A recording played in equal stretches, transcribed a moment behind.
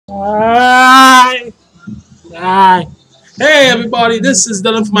Hi! Hi! Hey everybody, this is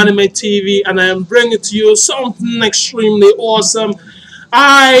Dylan from Anime TV and I am bringing to you something extremely awesome.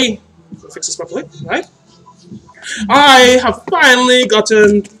 Fix this properly, right? I have finally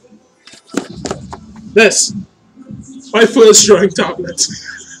gotten this, my first drawing tablet.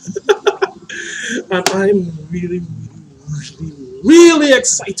 And I'm really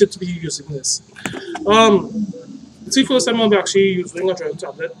excited to be using this. It's the first time I'll be actually using a drawing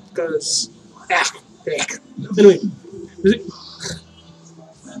tablet because, anyway,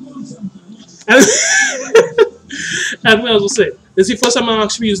 and, and what I was going to say, this is the first time I'm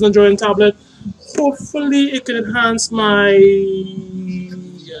actually using a drawing tablet. Hopefully, it can enhance my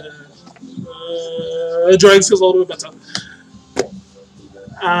drawing skills a little bit better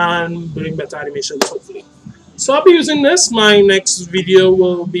and bring better animations, hopefully. So I'll be using this. My next video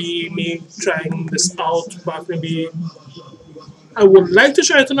will be me trying this out, but maybe I would like to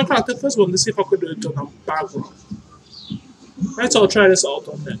try it on a character first one to see if I could do it on a background. Right, so I'll try this out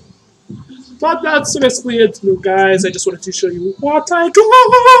on them. But that's basically it, you guys. I just wanted to show you what I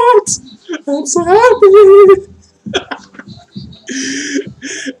got. I'm so happy.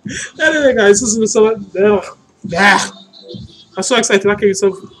 Anyway, guys, this is so. I'm so excited. I can't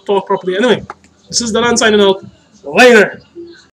even talk properly. Anyway, this is Dylan signing out. Later.